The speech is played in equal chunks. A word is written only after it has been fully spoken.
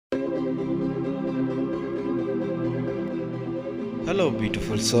Hello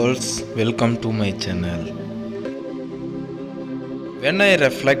beautiful souls, welcome to my channel. When I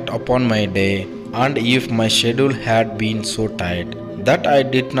reflect upon my day and if my schedule had been so tight that I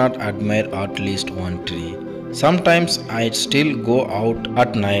did not admire at least one tree, sometimes I still go out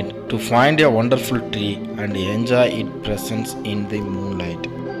at night to find a wonderful tree and enjoy its presence in the moonlight.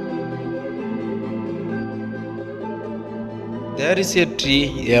 There is a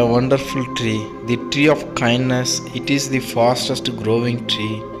tree, a wonderful tree, the tree of kindness. It is the fastest growing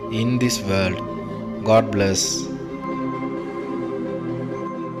tree in this world. God bless.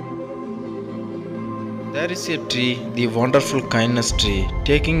 There is a tree, the wonderful kindness tree,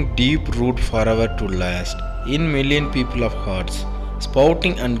 taking deep root forever to last in million people of hearts,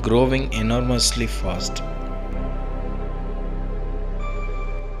 sprouting and growing enormously fast.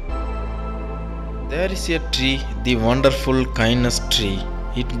 There is a tree, the wonderful kindness tree.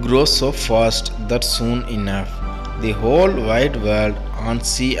 It grows so fast that soon enough the whole wide world on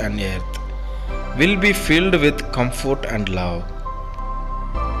sea and earth will be filled with comfort and love.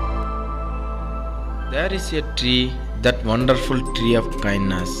 There is a tree, that wonderful tree of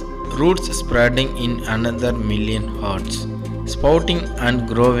kindness, roots spreading in another million hearts, sprouting and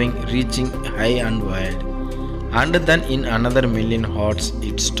growing, reaching high and wide, and then in another million hearts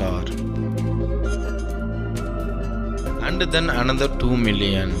it star. And then another 2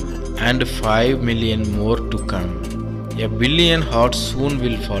 million and 5 million more to come. A billion hearts soon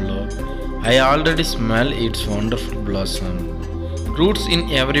will follow. I already smell its wonderful blossom. Roots in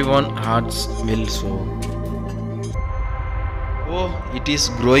everyone's hearts will sow. Oh, it is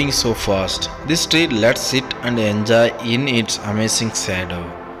growing so fast. This tree, let's sit and enjoy in its amazing shadow.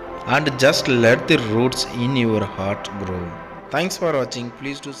 And just let the roots in your heart grow. Thanks for watching.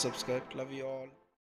 Please do subscribe. Love you all.